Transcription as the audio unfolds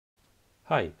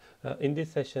Hi, in this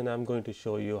session I'm going to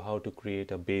show you how to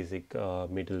create a basic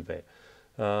middleware.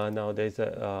 Now there's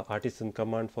a artisan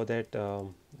command for that.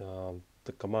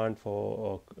 The command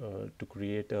for to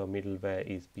create a middleware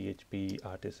is php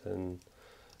artisan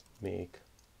make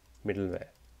middleware,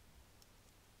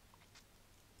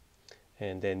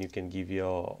 and then you can give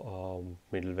your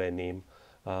middleware name.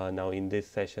 Now in this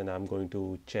session I'm going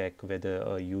to check whether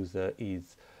a user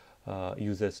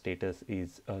status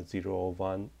is 0 or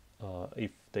 1. If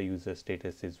the user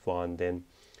status is 1, then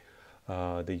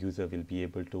the user will be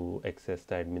able to access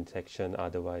the admin section.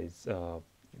 Otherwise, a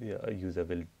user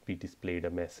will be displayed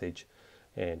a message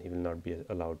and he will not be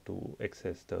allowed to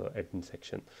access the admin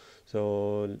section.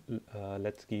 So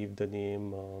let's give the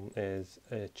name as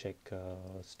check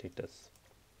status.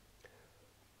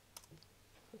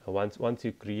 Once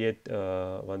you create,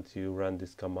 once you run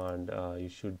this command, you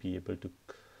should be able to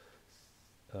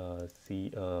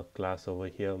see a class over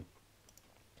here.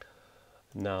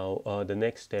 Now the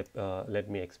next step, let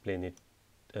me explain it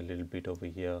a little bit over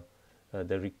here.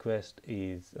 The request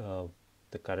is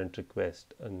the current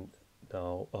request, and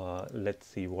now let's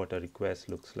see what a request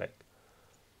looks like.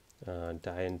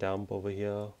 Die and dump over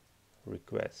here,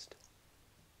 request.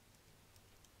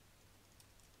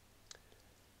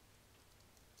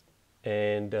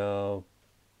 And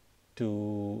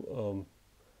to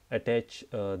attach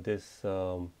this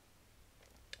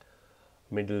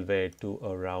middleware to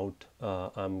a route,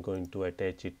 I'm going to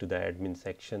attach it to the admin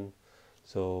section.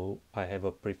 So I have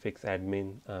a prefix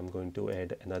admin. I'm going to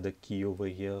add another key over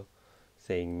here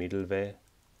saying middleware,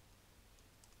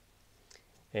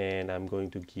 and I'm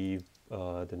going to give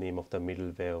the name of the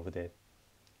middleware over there.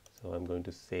 So I'm going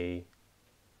to say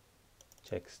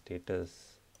check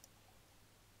status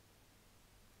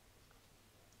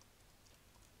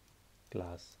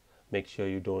class. Make sure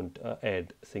you don't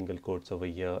add single quotes over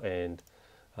here, and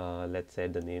let's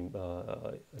add the name,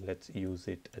 let's use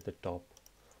it at the top.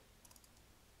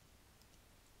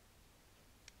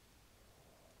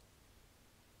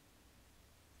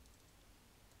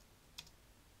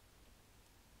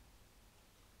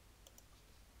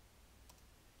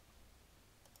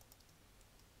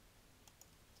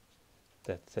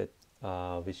 That's it.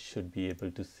 We should be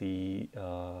able to see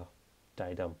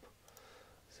die dump.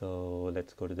 So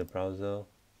let's go to the browser.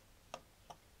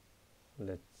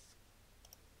 Let's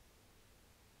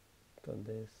click on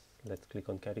this. Let's click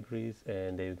on categories,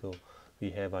 and there you go. We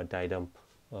have our die dump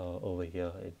over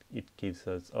here. It gives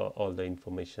us all the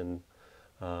information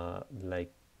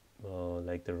like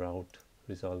the route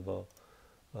resolver,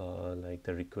 like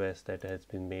the request that has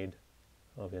been made.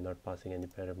 We are not passing any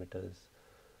parameters.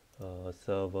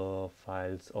 Server,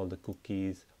 files, all the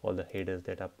cookies, all the headers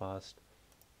that are passed,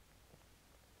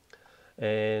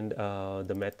 and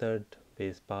the method,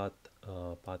 base path,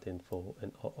 path info,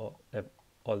 and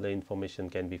all the information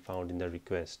can be found in the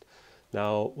request.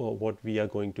 Now what we are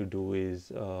going to do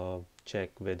is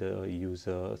check whether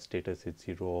user status is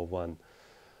 0 or 1.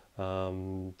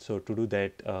 So to do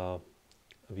that,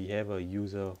 we have a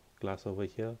user class over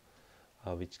here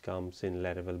which comes in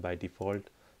Laravel by default.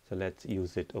 So let's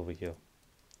use it over here,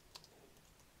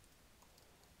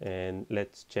 and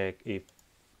let's check if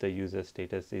the user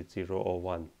status is 0 or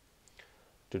 1.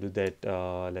 To do that,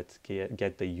 let's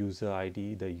get the user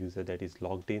ID, the user that is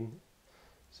logged in.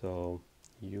 So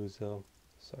user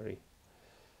ID,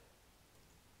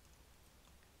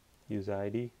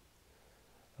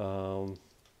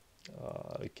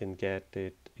 we can get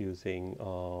it using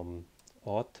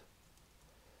auth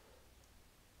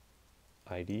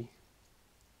ID.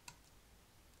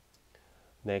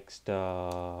 Next,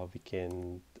 we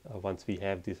can once we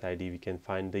have this ID, we can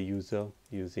find the user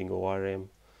using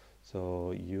ORM.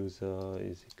 So user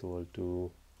is equal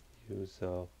to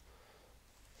user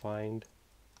find,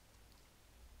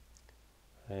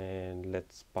 and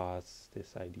let's pass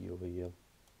this ID over here.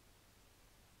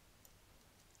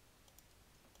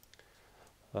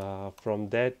 From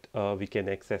that, we can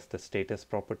access the status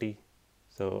property.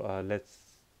 So let's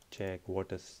check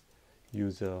what a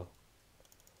user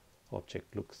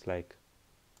object looks like.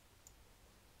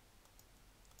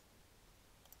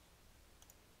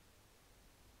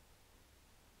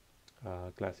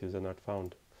 Class user not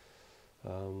found.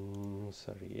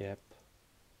 Sorry, app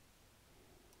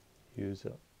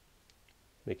user.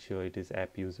 Make sure it is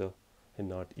app user and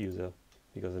not user,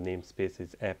 because the namespace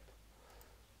is app.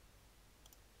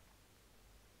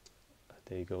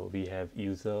 There you go. We have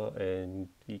user, and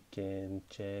we can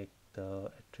check the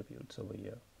attributes over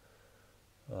here.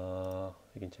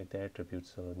 We can check the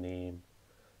attributes. So name,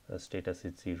 status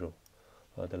is 0,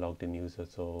 the logged in user.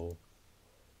 So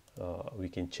we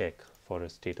can check for a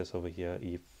status over here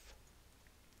if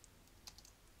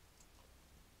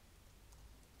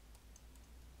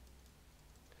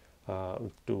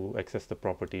to access the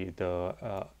property,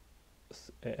 the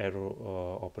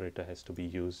arrow operator has to be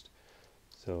used.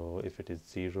 So if it is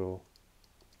 0,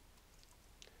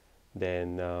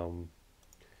 then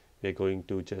we're going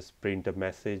to just print a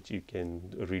message. You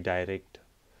can redirect,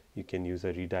 you can use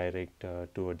a redirect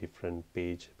to a different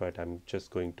page, but I'm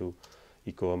just going to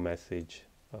echo a message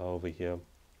over here.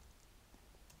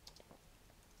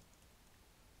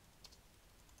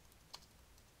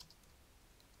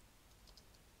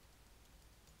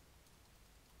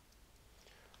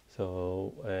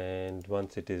 So, and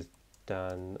once it is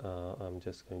done, I'm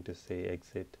just going to say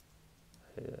exit.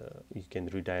 You can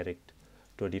redirect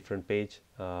to a different page.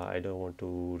 I don't want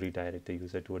to redirect the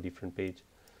user to a different page,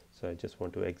 so I just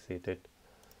want to exit it.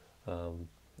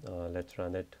 Let's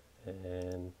run it,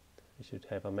 and we should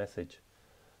have a message.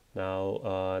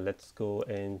 Now let's go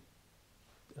and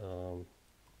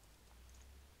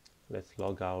let's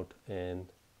log out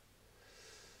and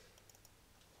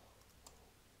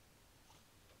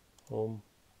home,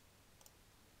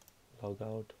 log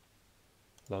out,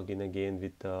 log in again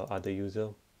with the other user.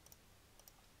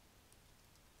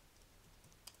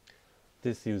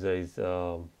 This user is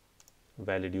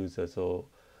valid user, so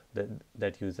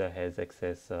that user has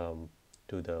access to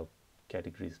the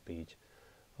categories page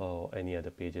or any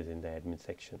other pages in the admin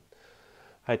section.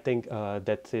 I think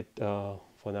that's it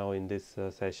for now in this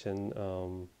session.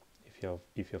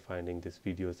 If you're finding this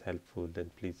videos helpful, then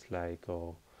please like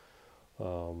or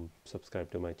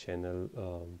subscribe to my channel,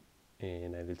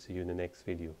 and I will see you in the next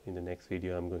video. In the next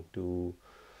video, I'm going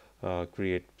to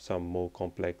create some more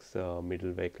complex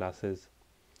middleware classes.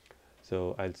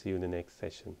 So I'll see you in the next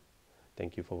session.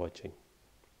 Thank you for watching.